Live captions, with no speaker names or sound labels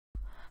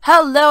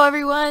Hello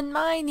everyone,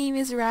 my name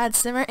is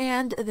Radsimmer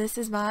and this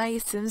is my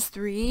Sims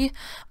 3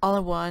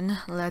 all-in-one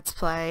Let's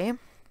Play.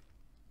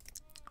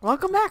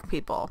 Welcome back,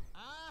 people.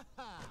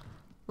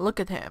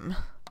 Look at him.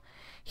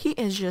 He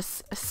is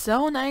just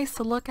so nice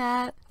to look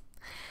at.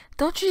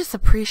 Don't you just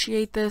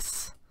appreciate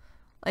this?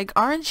 Like,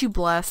 aren't you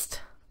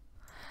blessed?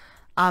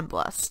 I'm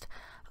blessed.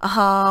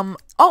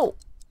 Oh!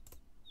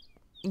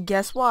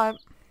 Guess what?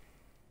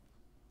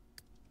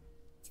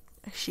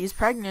 She's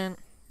pregnant.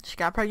 She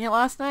got pregnant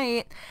last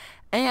night.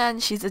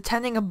 And she's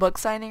attending a book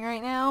signing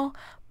right now,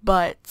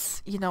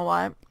 but you know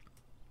what?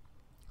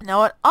 You know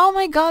what? Oh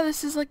my god,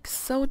 this is like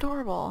so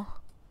adorable.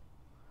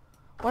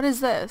 What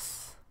is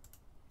this?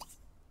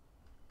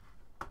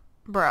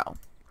 Bro.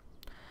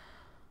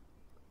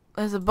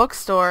 There's a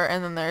bookstore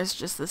and then there's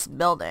just this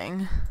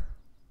building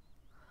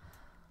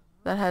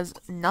that has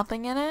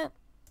nothing in it.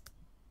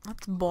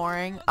 That's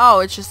boring. Oh,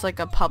 it's just like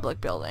a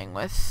public building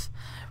with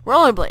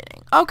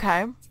rollerblading.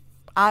 Okay.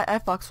 I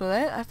fucks with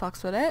it. I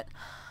fucks with it.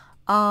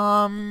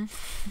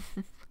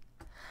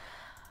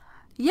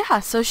 Yeah,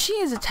 so she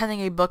is attending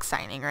a book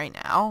signing right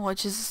now,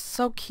 which is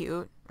so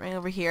cute, right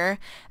over here.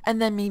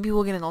 And then maybe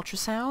we'll get an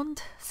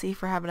ultrasound, see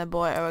if we're having a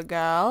boy or a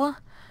girl.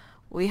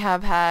 We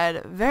have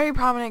had very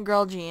prominent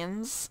girl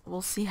genes.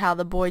 We'll see how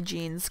the boy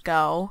genes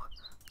go.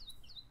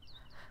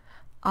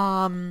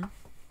 So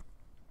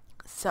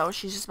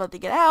she's just about to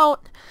get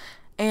out.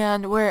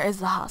 And where is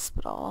the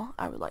hospital?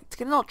 I would like to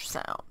get an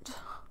ultrasound.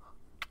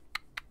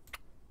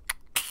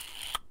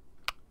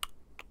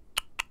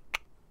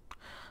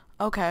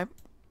 Okay.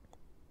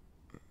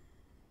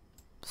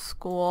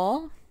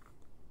 School.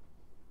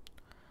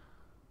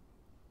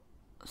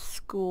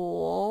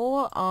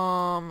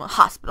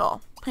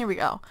 Hospital. Here we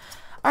go.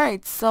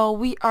 Alright, so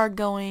we are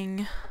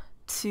going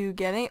to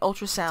get an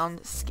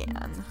ultrasound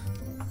scan.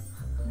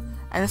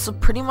 And this will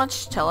pretty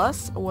much tell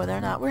us whether or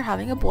not we're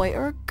having a boy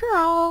or a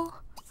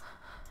girl.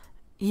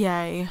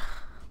 Yay.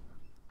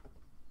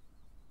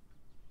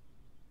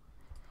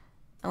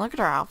 And look at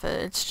her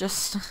outfit. It's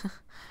just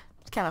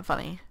it's kind of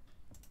funny.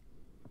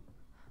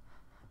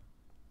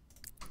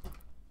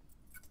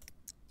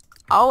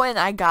 Oh, and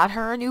I got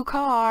her a new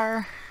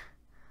car.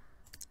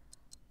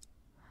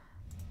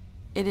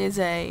 It is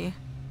a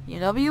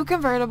UW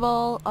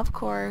convertible, of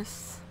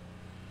course.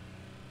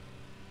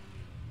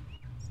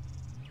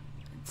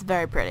 It's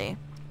very pretty.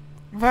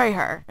 Very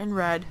her. In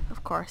red,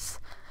 of course.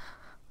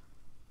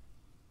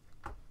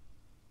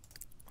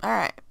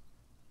 Alright.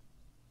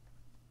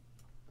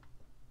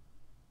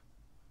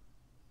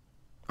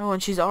 Oh,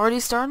 and she's already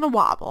starting to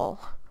wobble.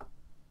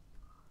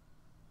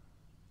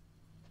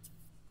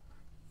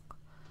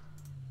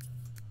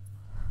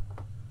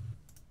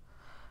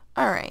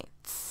 Alright,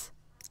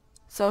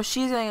 so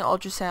she's getting an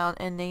ultrasound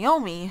and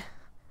Naomi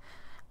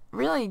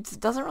really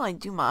doesn't really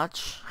do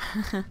much.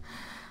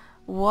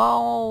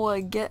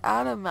 Whoa, get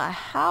out of my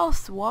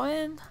house,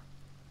 woman.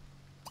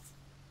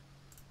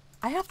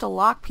 I have to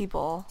lock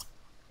people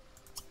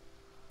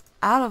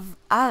out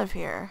of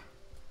here.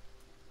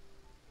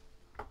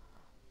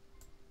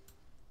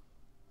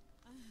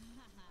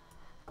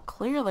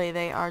 Clearly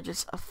they are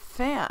just a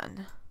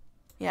fan.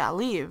 Yeah,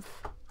 leave.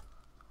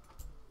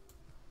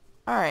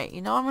 Alright,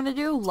 you know what I'm gonna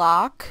do?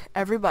 Lock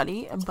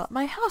everybody but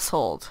my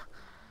household.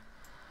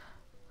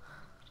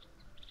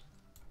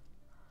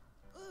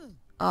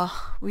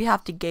 We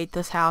have to gate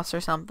this house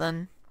or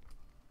something.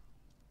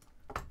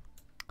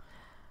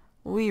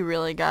 We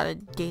really gotta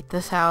gate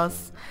this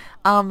house.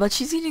 But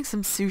she's eating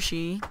some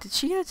sushi. Did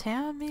she get a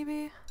tan,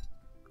 maybe?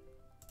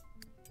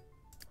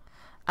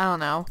 I don't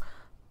know.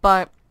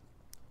 But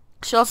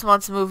she also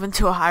wants to move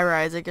into a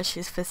high-rise. I guess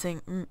she's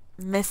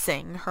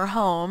missing her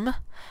home.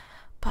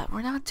 But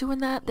we're not doing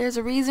that. There's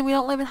a reason we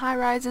don't live in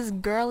high-rises,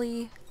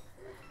 girly.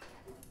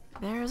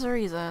 There's a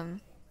reason.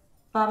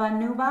 Oh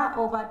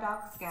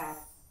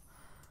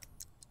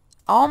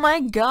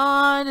my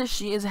god,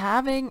 she is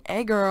having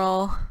a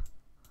girl.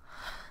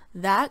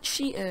 That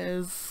she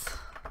is.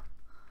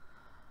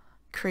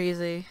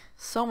 Crazy.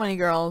 So many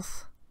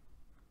girls.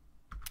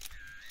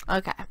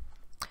 Okay.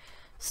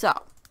 So.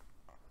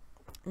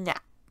 Now.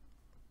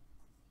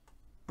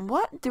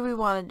 What do we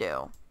want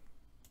to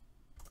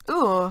do?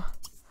 Ooh.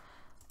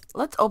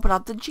 Let's open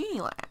up the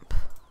genie lamp.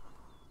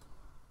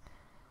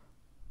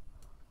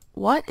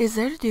 What is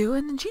there to do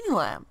in the genie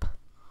lamp?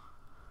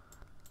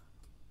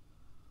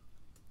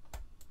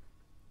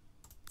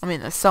 I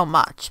mean, there's so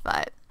much,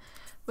 but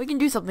we can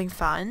do something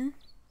fun.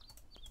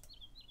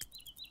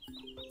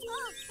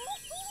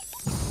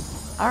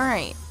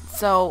 Alright,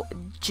 so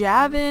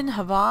Javin,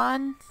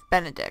 Havan,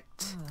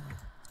 Benedict.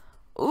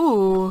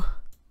 Ooh.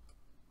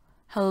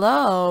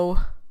 Hello.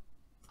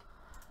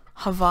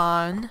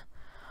 Havan.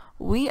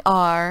 We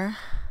are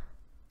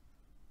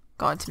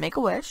going to make a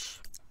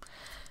wish.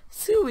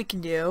 See what we can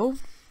do.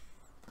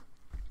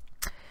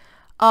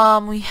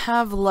 We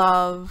have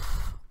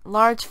love.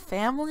 Large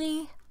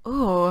family.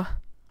 Ooh.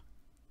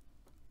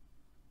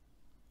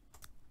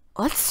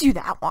 Let's do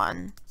that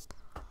one.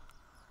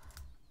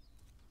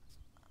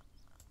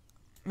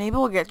 Maybe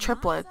we'll get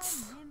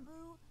triplets.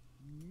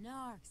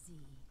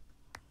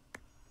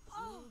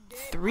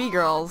 3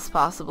 girls,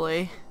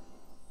 possibly.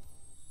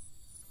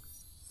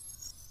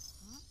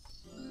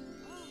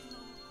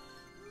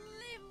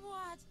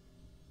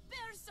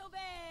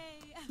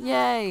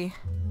 Yay!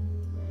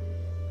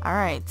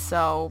 Alright,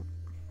 so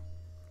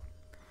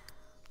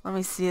let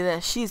me see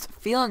this. She's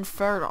feeling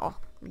fertile.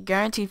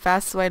 Guaranteed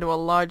fastest way to a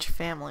large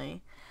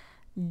family.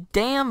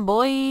 Damn,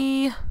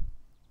 boy!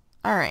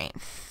 Alright.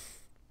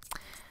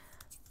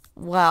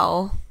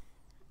 Well,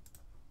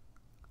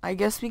 I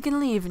guess we can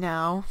leave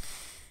now.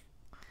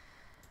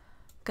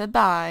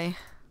 Goodbye.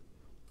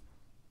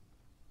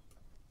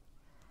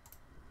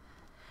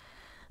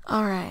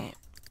 Alright.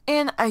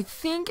 And I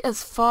think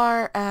as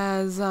far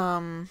as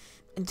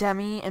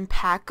Demi and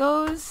Pat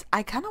goes,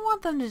 I kind of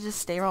want them to just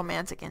stay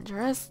romantic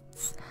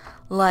interests.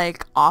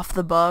 Like, off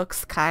the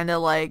books, kind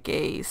of like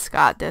a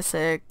Scott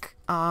Disick.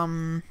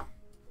 Kind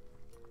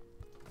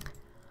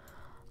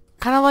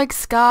of like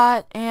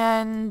Scott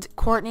and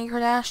Kourtney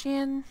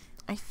Kardashian.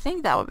 I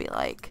think that would be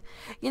like,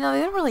 you know,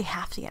 they don't really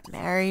have to get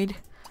married.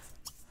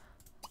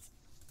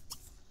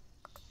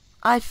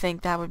 I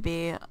think that would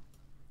be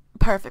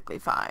perfectly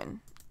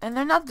fine. And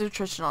they're not the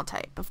traditional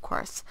type, of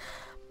course.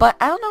 But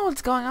I don't know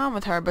what's going on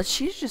with her, but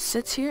she just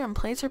sits here and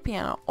plays her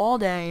piano all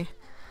day.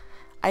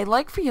 I'd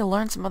like for you to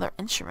learn some other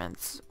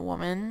instruments,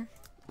 woman.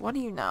 What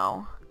do you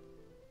know?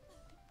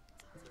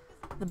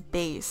 The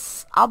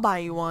bass. I'll buy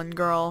you one,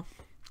 girl.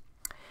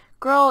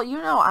 Girl, you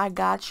know I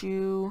got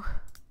you.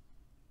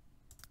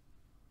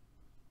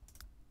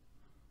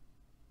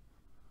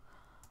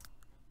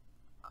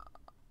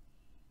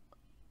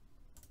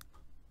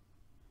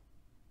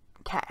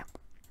 Okay.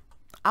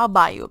 I'll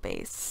buy you a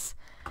bass.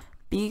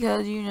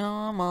 Because you know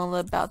I'm all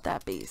about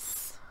that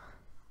bass.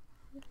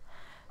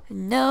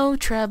 No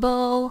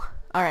trouble.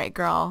 Alright,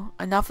 girl.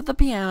 Enough of the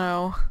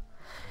piano.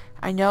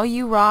 I know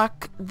you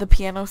rock the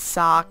piano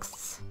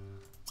socks.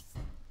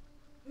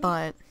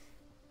 But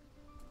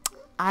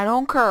I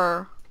don't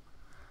care.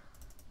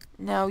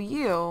 Now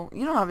you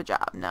don't have a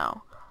job,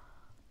 no.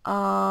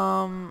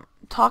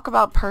 Talk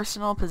about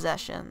personal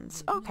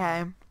possessions.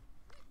 Okay.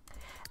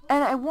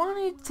 And I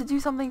wanted to do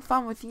something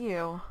fun with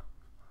you.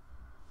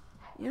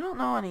 You don't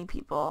know any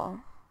people.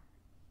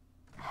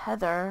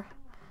 Heather.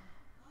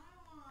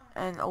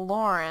 And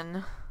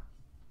Lauren.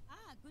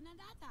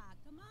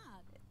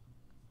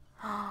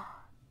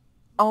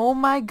 Oh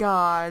my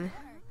god.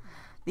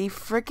 The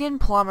frickin'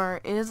 plumber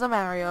is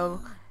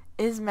Mario.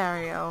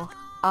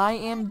 I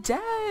am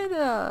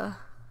dead.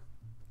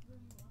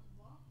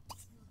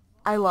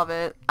 I love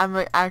it.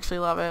 I actually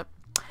love it.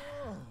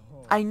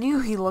 I knew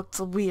he looked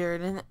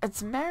weird, and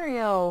it's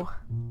Mario.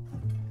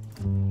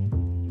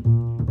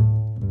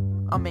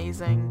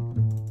 Amazing.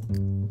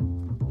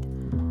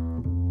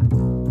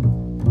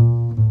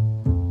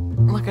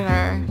 Look at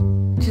her.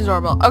 She's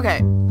adorable.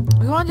 Okay.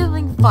 We want to do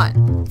something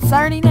fun.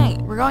 Saturday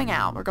night. We're going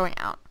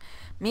out.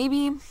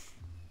 Maybe.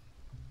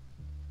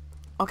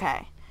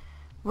 Okay.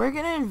 We're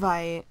going to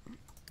invite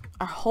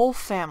our whole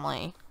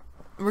family.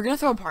 We're going to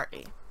throw a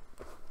party.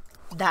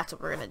 That's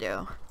what we're going to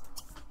do.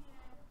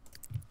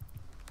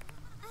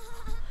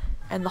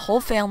 And the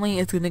whole family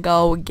is going to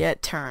go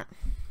get turned.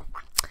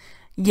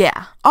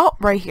 Yeah. Oh,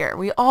 right here.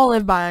 We all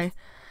live by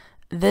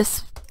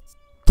this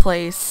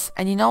place.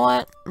 And you know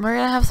what? We're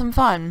going to have some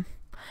fun.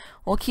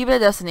 We'll keep it a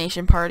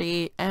destination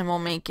party. And we'll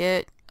make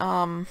it,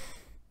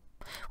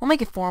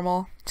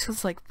 formal.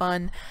 Just like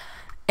fun.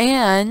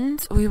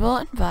 And we will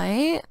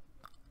invite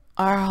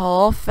our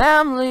whole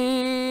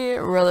family.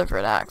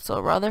 Rutherford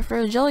Axel.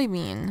 Rutherford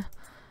Jellybean.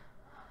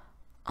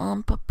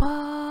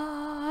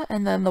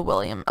 And then the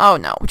William. Oh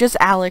no. Just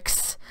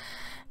Alex.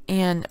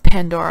 And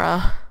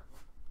Pandora.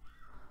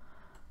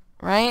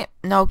 Right?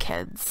 No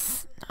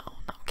kids. No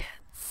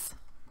kids.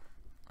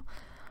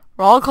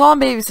 We're all calling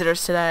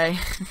babysitters today.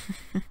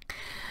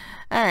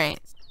 Alright.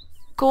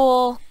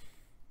 Cool.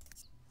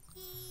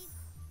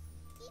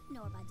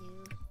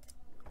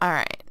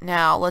 Alright.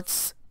 Now,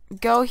 let's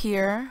go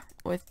here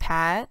with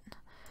Pat.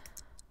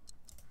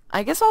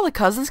 I guess all the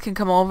cousins can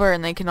come over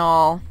and they can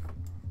all,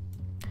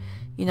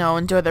 you know,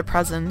 enjoy their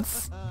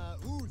presents.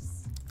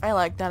 I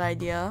like that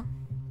idea.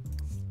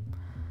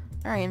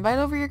 Alright, invite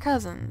over your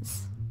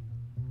cousins.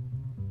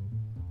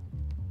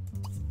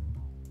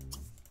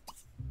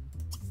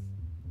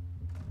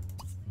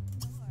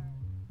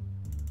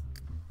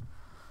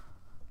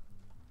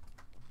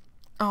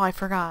 Oh, I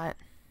forgot.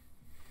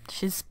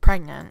 She's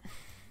pregnant.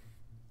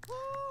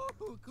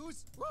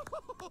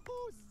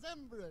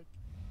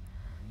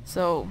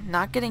 So,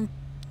 not getting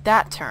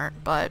that turn,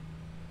 but,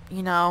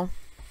 you know,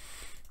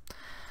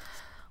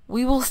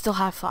 we will still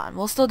have fun.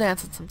 We'll still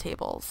dance at some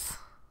tables.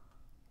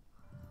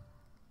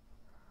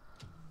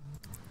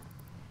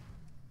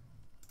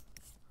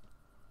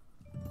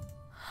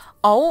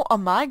 Oh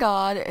my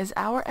god, is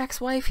our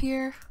ex-wife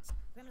here?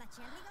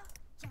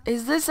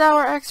 Is this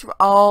our ex?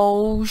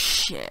 Oh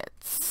shit.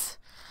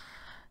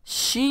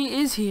 She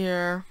is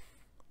here.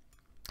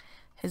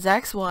 His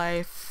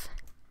ex-wife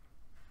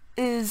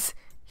is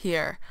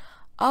here.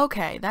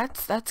 Okay,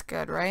 that's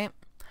good, right?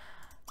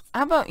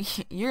 How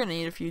about you're gonna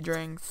need a few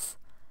drinks.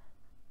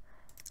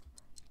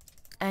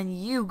 And And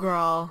you,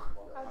 girl,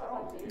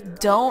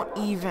 don't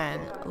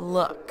even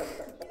look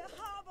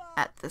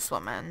at this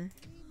woman.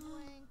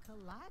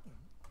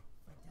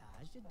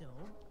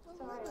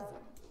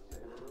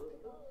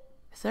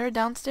 Is there a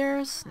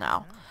downstairs?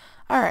 No.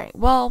 Alright,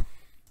 well,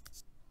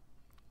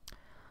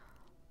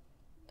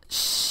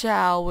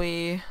 shall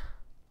we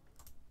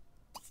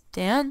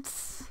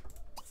dance?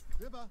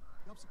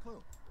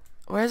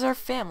 Where's our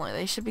family?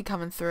 They should be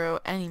coming through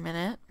any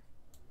minute.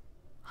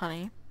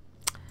 Honey.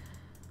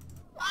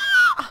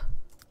 Ah!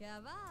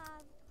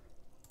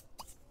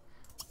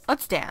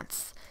 Let's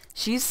dance.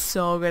 She's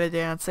so good at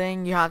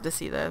dancing. You have to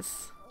see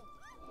this.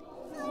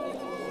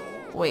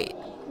 Wait.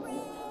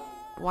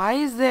 Why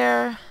is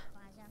there...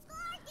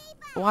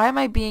 Why am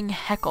I being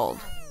heckled?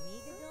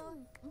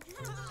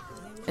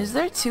 Is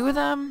there two of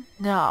them?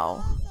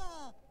 No.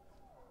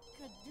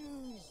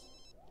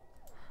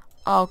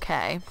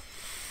 Okay.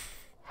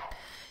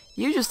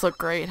 You just look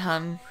great,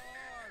 hun.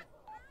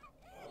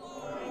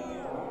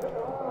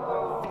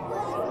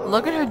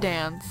 Look at her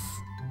dance.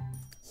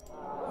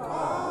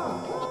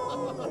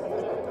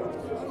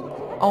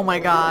 Oh my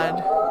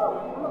god.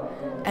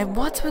 And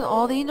what's with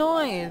all the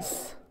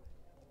noise?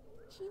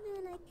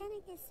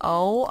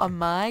 Oh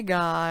my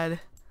god.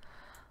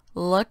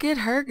 Look at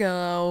her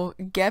go.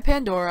 Get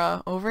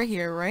Pandora over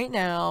here right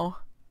now.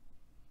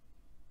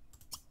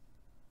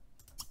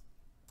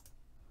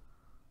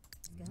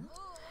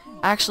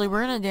 Actually,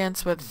 we're gonna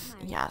dance with,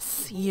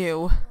 yes,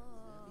 you.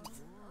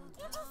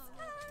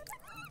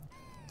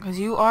 Because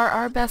you are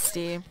our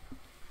bestie.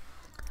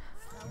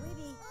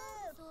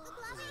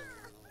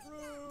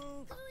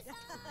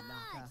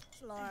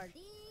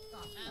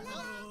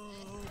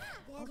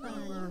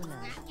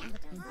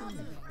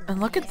 And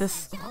look at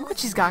this. Look what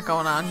she's got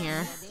going on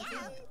here.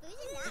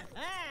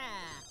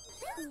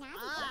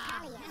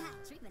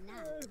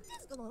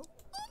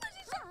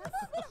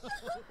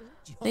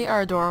 They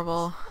are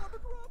adorable.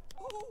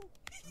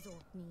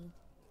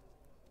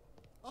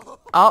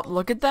 Oh,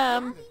 look at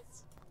them.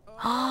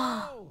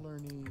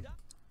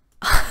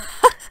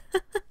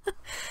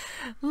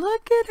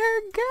 Look at her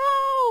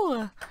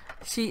go.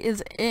 She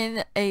is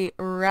in a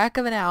wreck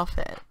of an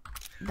outfit.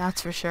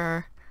 That's for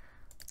sure.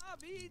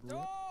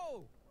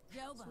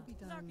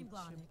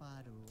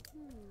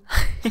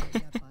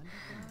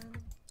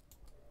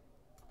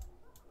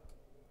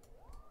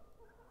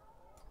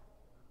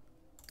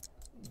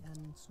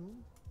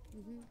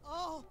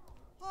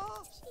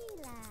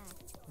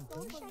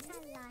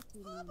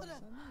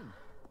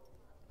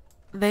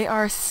 They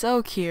are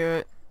so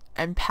cute.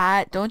 And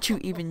Pat, don't you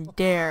even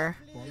dare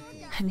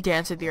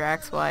dance with your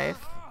ex-wife.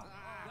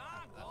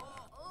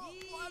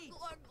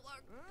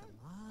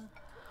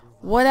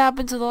 What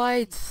happened to the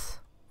lights?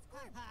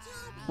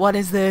 What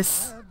is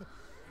this?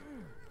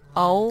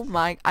 Oh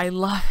my, I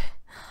love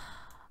it.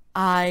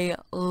 I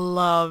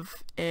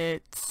love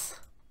it.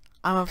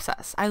 I'm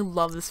obsessed. I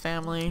love this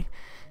family.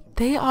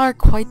 They are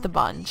quite the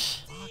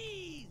bunch.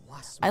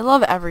 I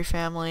love every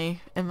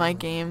family in my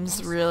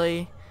games,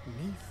 really.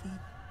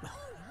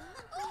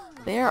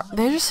 They're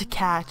just a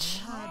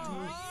catch.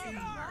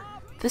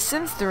 The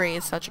Sims 3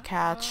 is such a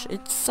catch.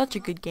 It's such a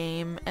good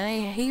game, and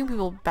I hate when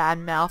people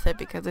badmouth it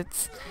because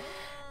it's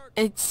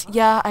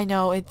yeah, I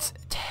know it's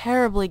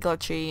terribly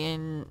glitchy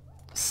and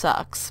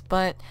sucks,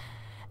 but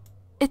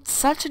it's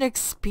such an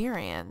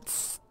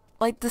experience.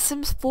 Like The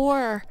Sims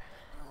 4,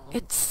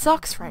 it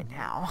sucks right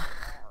now.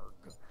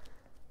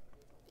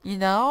 You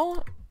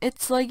know?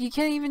 It's like you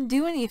can't even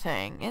do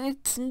anything, and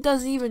it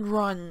doesn't even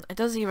run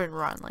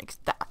like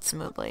that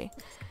smoothly.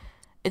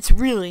 It's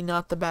really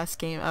not the best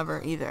game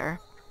ever either.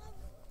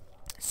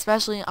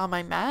 Especially on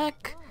my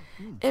Mac,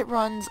 it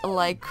runs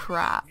like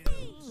crap.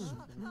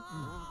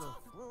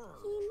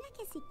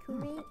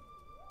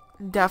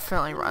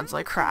 Definitely runs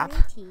like crap.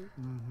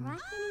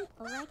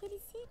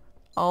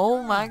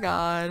 Oh my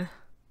god.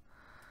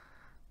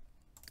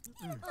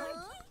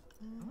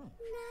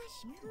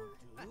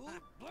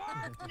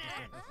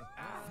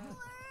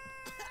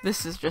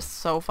 This is just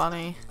so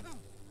funny.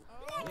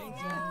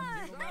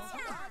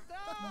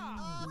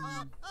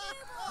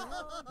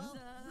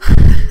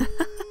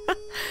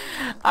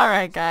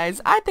 Alright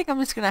guys, I think I'm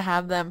just gonna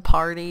have them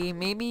party.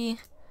 Maybe,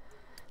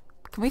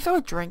 can we throw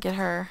a drink at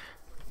her?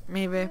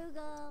 Maybe.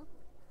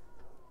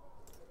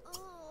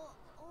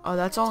 Oh,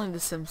 that's only The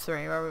Sims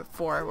 3 or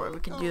 4 where we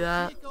can do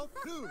that.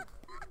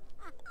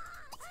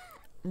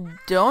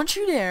 Don't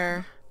you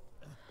dare.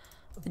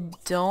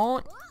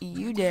 Don't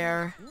you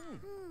dare.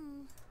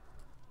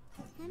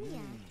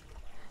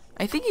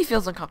 I think he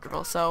feels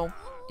uncomfortable, so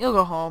you'll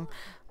go home.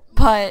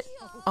 But,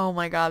 oh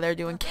my god, they're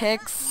doing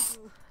kicks.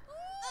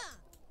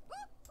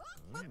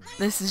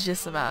 This is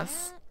just a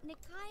mess.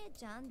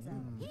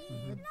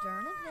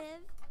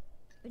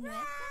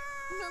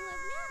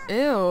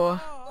 Ew.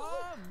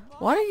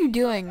 What are you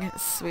doing,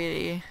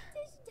 sweetie?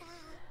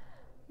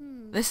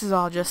 This is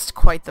all just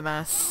quite the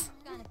mess.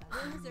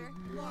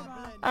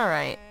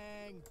 Alright.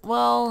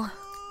 Well,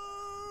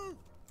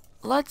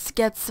 let's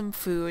get some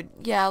food.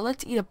 Yeah,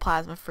 let's eat a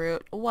plasma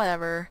fruit.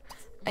 Whatever.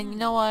 And you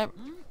know what?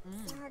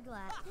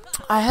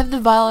 I have the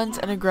violence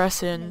and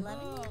aggression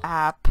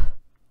app.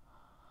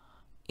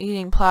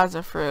 Eating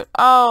plasma fruit.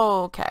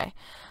 Oh, okay.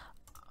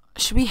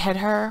 Should we hit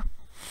her?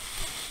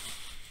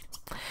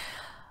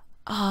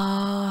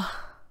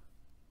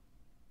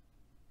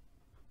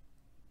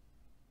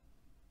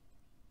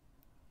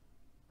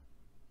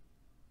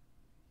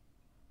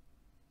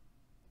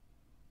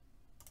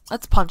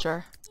 Let's punch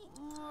her.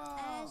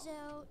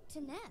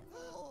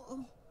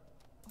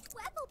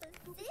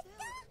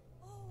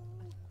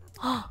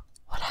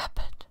 What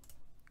happened?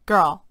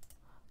 Girl.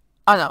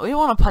 Oh no, we don't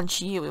want to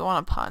punch you. We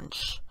want to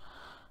punch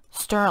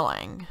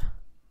Sterling.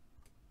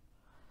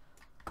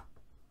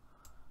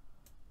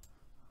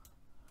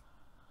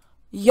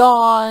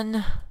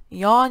 Yawn.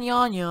 Yawn,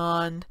 yawn,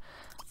 yawn.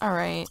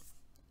 Alright.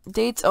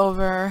 Date's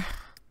over.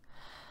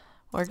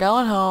 We're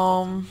going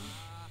home.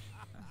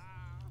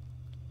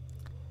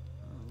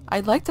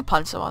 I'd like to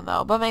punch someone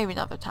though, but maybe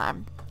another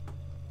time.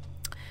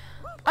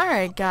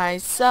 Alright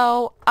guys,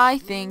 so I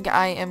think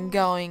I am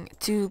going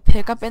to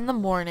pick up in the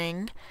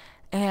morning,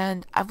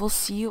 and I will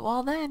see you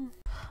all then.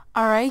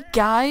 Alright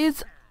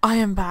guys, I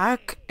am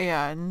back,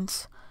 and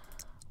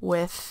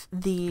with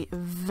the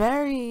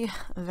very,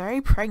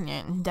 very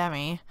pregnant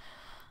Demi.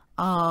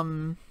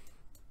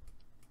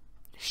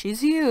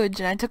 She's huge,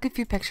 and I took a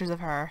few pictures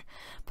of her,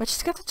 but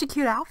she's got such a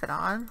cute outfit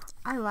on.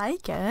 I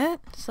like it.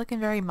 It's looking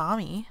very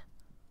mommy.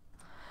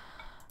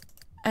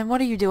 And what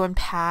are you doing,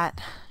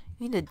 Pat?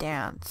 You need to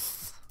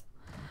dance.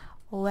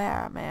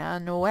 Where,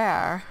 man?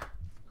 Where?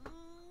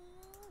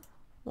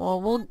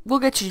 Well, we'll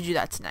get you to do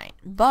that tonight.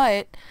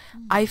 But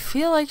I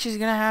feel like she's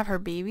gonna have her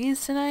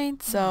babies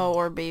tonight, so,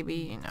 or baby,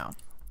 you know,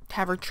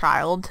 have her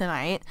child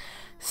tonight.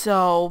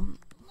 So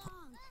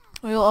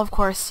we will of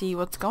course see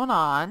what's going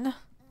on.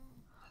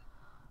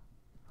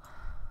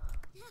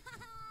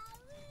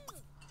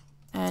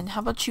 And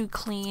how about you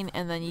clean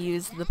and then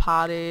use the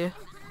potty?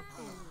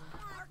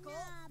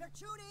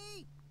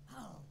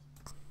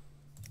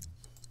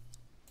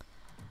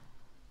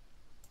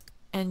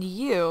 And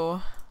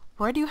you,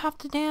 where do you have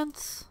to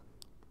dance?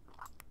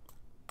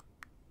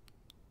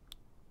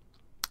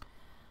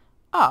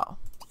 Oh.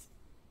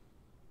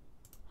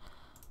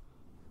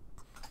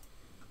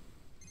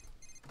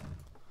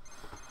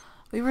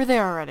 We were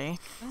there already.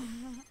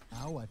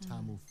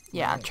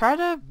 Yeah, try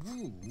to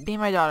be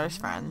my daughter's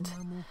friend.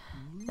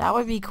 That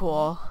would be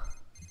cool.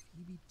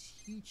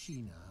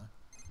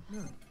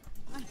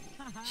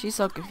 She's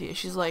so confused.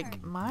 She's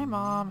like, my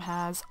mom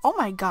has... Oh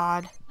my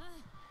god.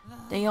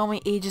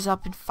 Naomi ages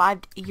up in 5...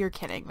 You're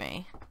kidding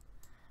me.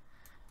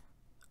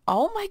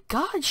 Oh my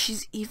god,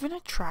 she's even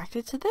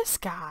attracted to this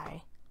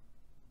guy.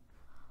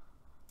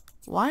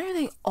 Why are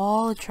they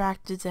all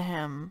attracted to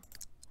him?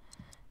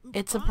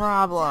 It's a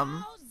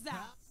problem.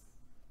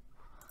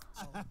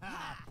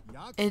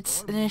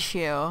 It's an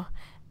issue.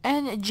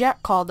 And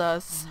Jet called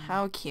us.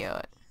 How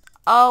cute.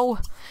 Oh,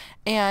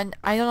 and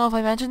I don't know if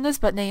I mentioned this,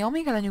 but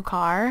Naomi got a new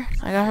car.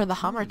 I got her the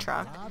Hummer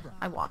truck.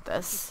 I want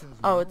this.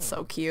 Oh, it's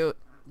so cute.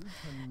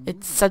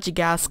 It's such a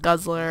gas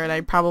guzzler, and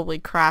I'd probably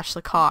crash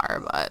the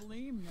car, but...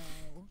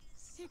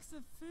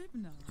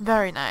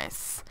 Very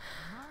nice.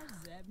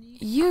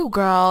 You,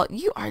 girl,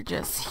 you are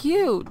just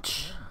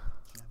huge.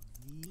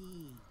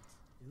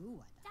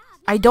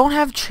 I don't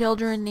have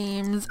children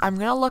names. I'm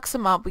gonna look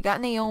some up. We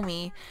got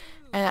Naomi,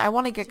 and I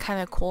want to get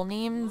kind of cool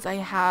names. I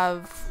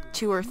have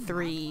 2 or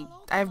 3.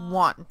 I have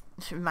 1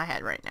 in my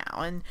head right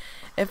now, and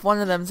if one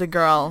of them's a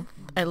girl,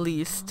 at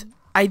least.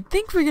 I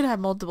think we're gonna have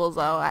multiples,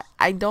 though.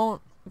 I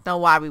don't know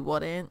why we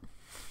wouldn't,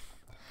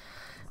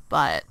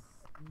 but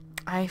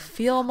I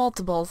feel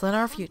multiples in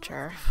our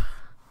future.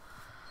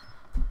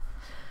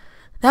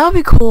 That would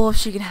be cool if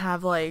she could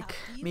have, like,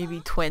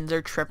 maybe twins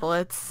or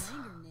triplets.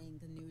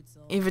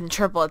 Even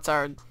triplets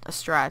are a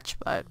stretch,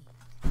 but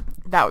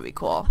that would be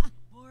cool.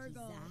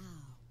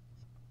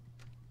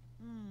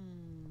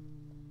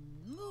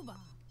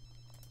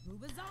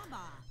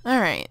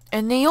 Alright,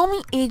 and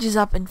Naomi ages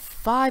up in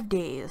 5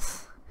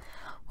 days,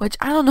 which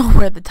I don't know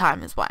where the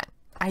time is went.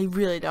 I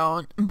really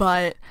don't,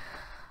 but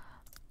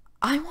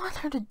I want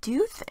her to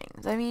do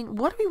things. I mean,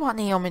 what do we want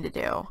Naomi to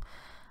do?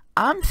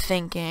 I'm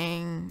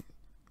thinking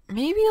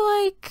maybe,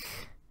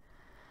 like,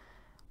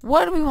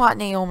 what do we want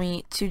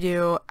Naomi to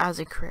do as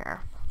a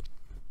career?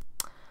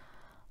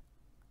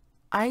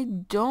 I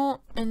don't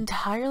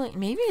entirely...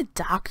 Maybe a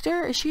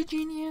doctor? Is she a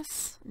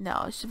genius?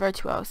 No, she's a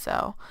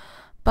virtuoso.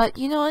 But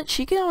you know what?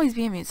 She can always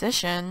be a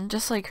musician,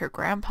 just like her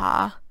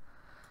grandpa.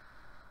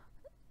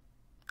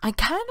 I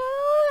kind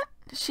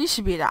of... She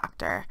should be a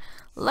doctor.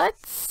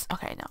 Let's...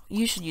 Okay, no.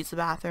 You should use the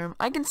bathroom.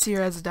 I can see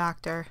her as a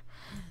doctor.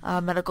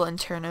 Medical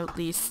intern, at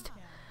least.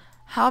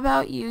 How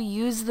about you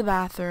use the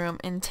bathroom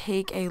and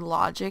take a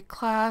logic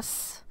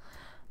class,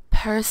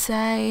 per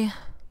se?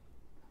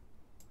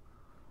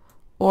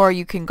 Or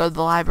you can go to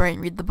the library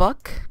and read the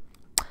book.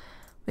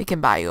 We can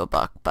buy you a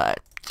book, but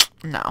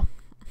no.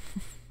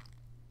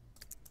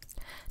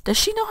 Does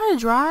she know how to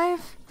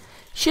drive?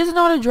 She doesn't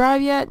know how to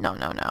drive yet? No,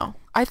 no, no.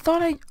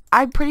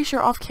 I'm pretty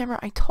sure off camera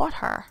I taught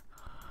her.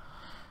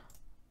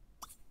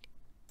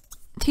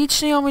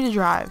 Teach Naomi to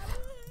drive.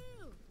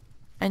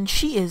 And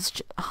she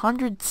is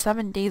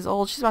 107 days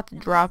old. She's about to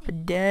drop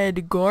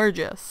dead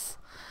gorgeous.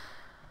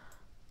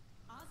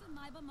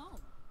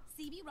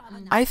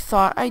 I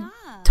thought I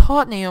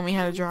taught Naomi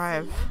how to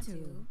drive.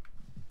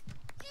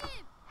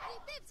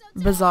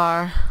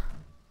 Bizarre.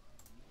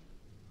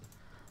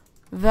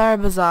 Very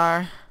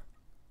bizarre.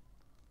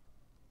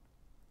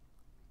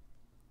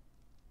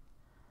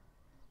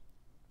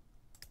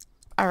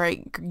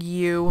 Alright,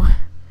 you.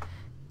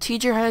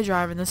 Teach her how to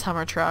drive in this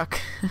Hummer truck.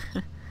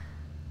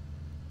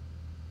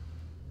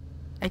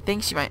 I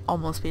think she might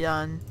almost be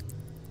done.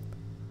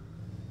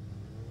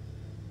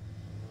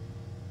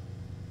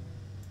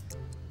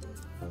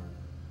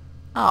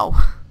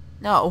 Oh,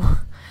 no.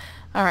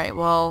 Alright,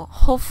 well,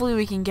 hopefully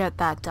we can get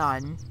that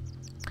done.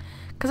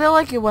 Because I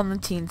like it when the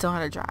teens know how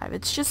to drive.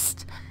 It's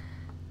just...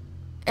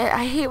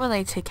 I hate when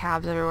they take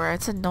cabs everywhere.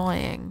 It's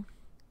annoying.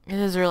 It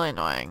is really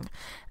annoying.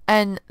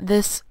 And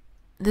this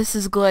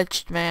is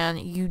glitched, man.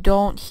 You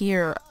don't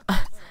hear...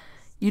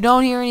 you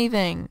don't hear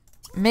anything.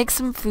 Make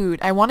some food.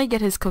 I want to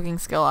get his cooking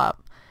skill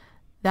up.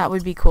 That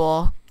would be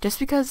cool. Just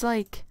because,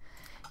 like...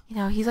 You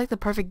know, he's like the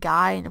perfect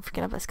guy, and if we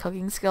get up his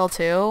cooking skill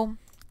too...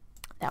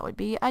 That would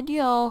be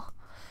ideal.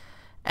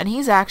 And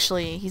he's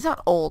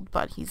not old,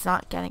 but he's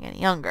not getting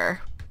any younger.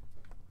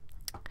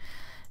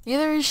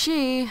 Neither is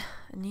she.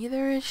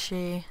 Neither is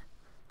she.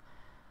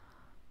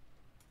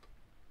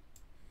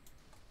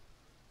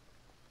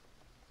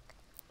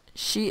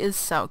 She is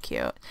so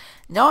cute.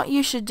 Know what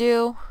you should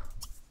do?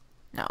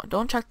 No,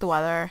 don't check the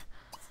weather.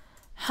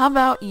 How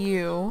about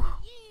you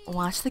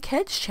watch the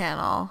kids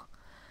channel?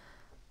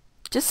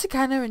 Just to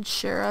kind of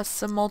ensure us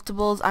some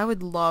multiples. I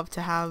would love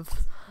to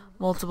have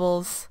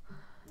multiples.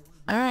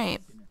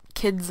 Alright.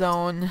 Kid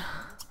zone.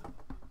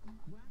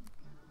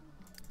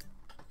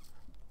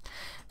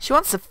 She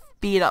wants to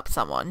beat up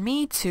someone.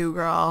 Me too,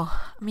 girl.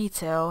 Me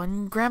too.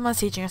 And Grandma's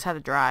teaching us how to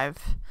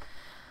drive.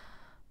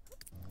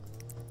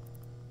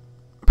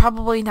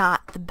 Probably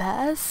not the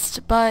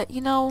best, but,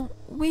 you know,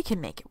 we can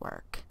make it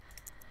work.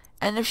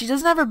 And if she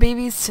doesn't have her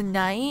babies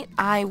tonight,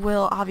 I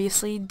will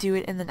obviously do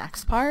it in the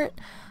next part.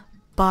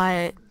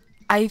 But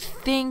I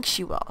think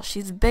she will.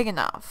 She's big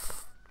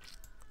enough.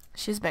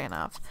 She's big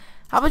enough.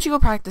 How about you go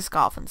practice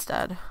golf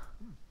instead?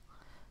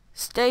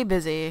 Stay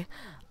busy.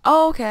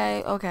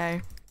 Okay,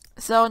 okay.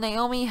 So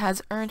Naomi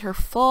has earned her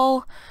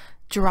full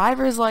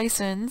driver's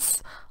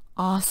license.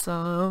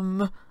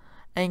 Awesome.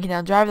 And can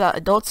now drive without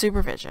adult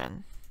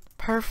supervision.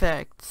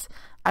 Perfect.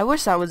 I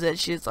wish that was it.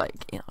 She's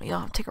like, you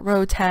don't have to take a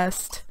road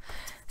test.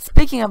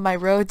 Speaking of my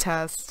road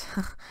test,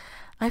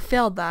 I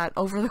failed that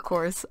over the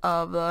course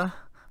of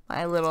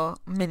my little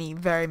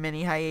very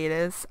mini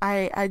hiatus.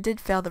 I did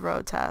fail the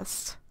road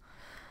test.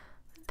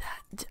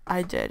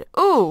 I did.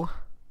 Ooh!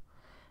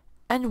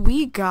 And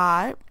we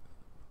got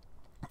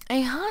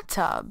a hot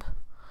tub.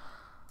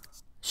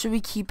 Should we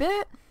keep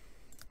it?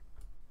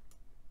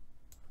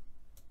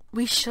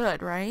 We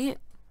should, right?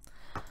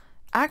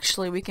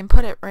 Actually, we can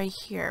put it right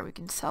here. We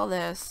can sell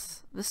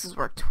this. This is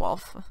worth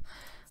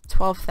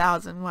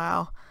 12,000.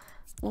 Wow.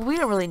 Well, we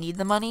don't really need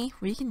the money.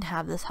 We can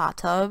have this hot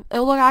tub.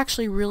 It'll look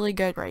actually really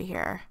good right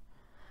here.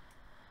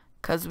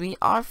 'Cause we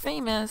are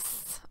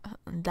famous.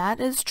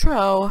 That is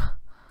true.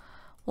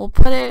 We'll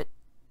put it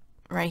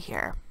right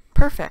here.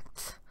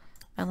 Perfect.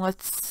 And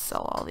let's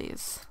sell all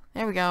these.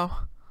 There we go.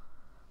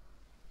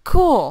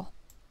 Cool.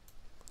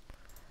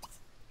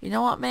 You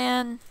know what,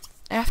 man?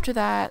 After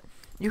that,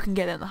 you can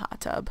get in the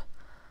hot tub.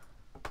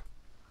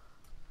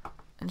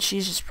 And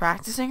she's just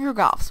practicing her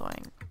golf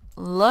swing.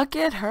 Look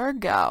at her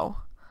go.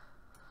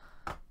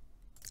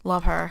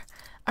 Love her.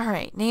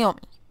 Alright,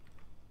 Naomi.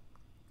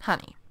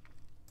 Honey.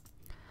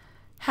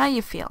 How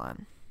you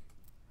feeling?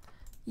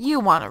 You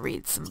want to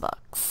read some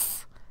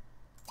books.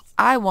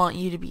 I want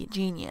you to be a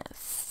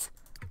genius.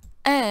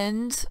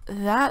 And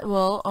that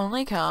will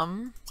only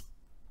come...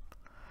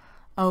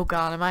 Oh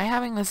god, am I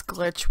having this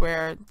glitch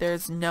where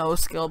there's no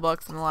skill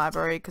books in the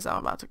library because I'm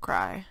about to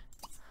cry?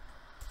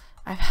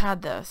 I've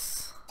had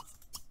this.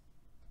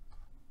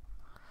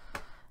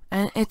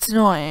 And it's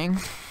annoying.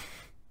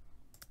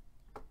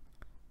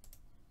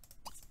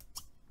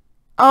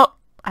 Oh,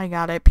 I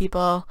got it,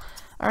 people.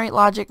 Alright,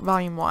 Logic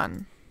Volume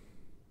 1.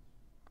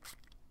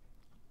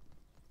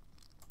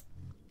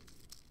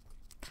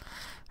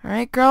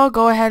 Alright, girl,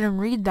 go ahead and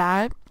read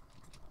that.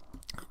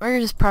 We're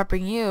just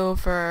prepping you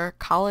for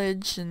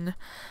college and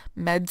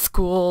med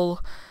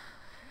school.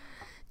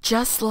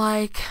 Just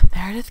like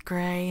Meredith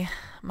Grey,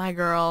 my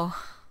girl.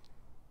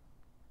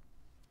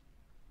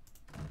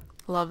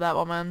 Love that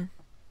woman.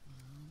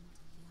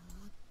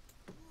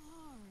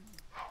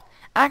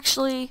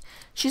 Actually,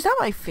 she's not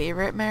my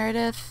favorite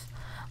Meredith,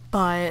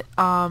 but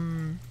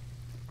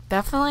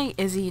definitely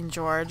Izzy and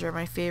George are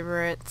my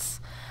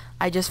favorites.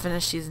 I just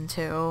finished season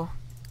 2.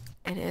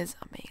 It is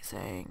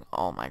amazing.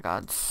 Oh my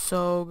god,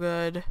 so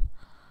good.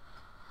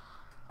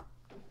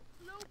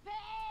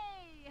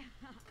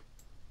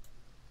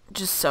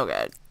 Just so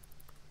good.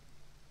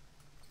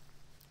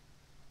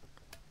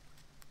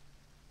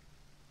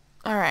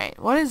 Alright,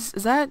 what is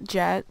that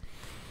Jet?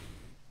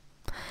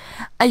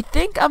 I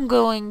think I'm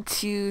going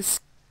to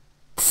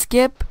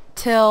skip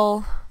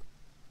till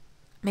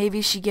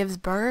maybe she gives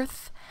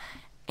birth.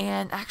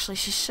 And actually,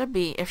 she should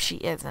be, if she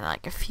is, in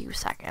like a few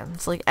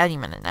seconds, like any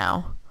minute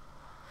now.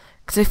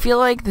 Because I feel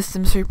like the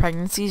Sims 3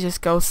 pregnancy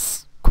just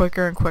goes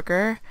quicker and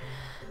quicker.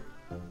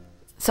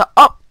 So,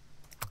 oh!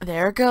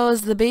 There it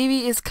goes. The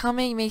baby is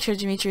coming. Make sure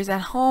Dimitri's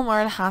at home or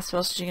at a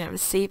hospital so she can have a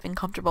safe and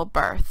comfortable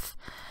birth.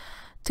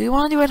 Do you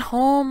want to do at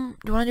home?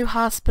 Do you want to do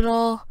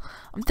hospital?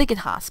 I'm thinking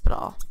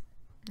hospital.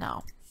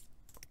 No.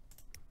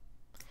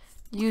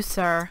 You,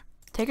 sir.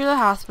 Take her to the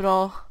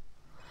hospital.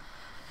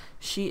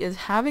 She is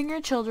having your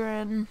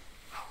children.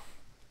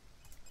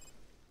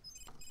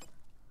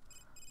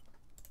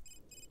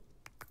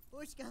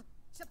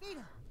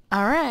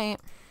 Alright.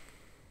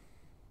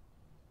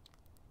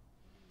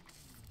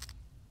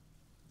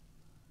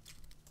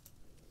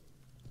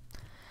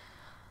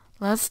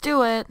 Let's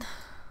do it.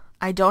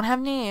 I don't have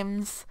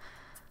names.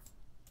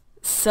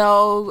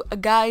 So,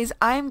 guys,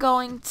 I'm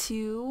going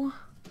to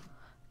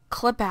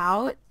clip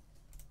out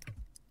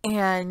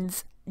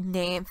and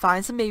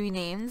find some baby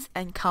names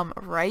and come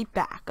right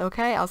back,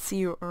 okay? I'll see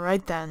you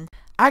right then.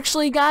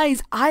 Actually,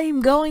 guys,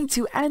 I'm going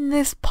to end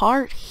this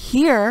part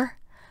here.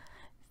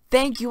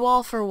 Thank you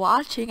all for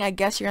watching. I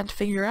guess you're going to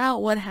figure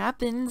out what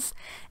happens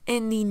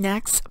in the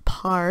next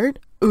part.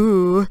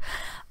 Ooh.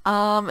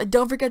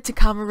 Don't forget to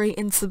comment, rate,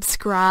 and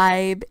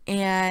subscribe,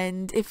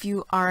 and if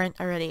you aren't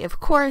already, of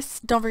course,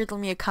 don't forget to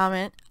leave me a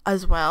comment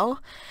as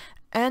well.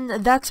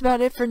 And that's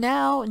about it for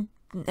now, and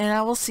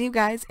I will see you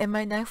guys in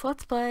my next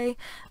Let's Play.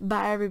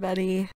 Bye, everybody.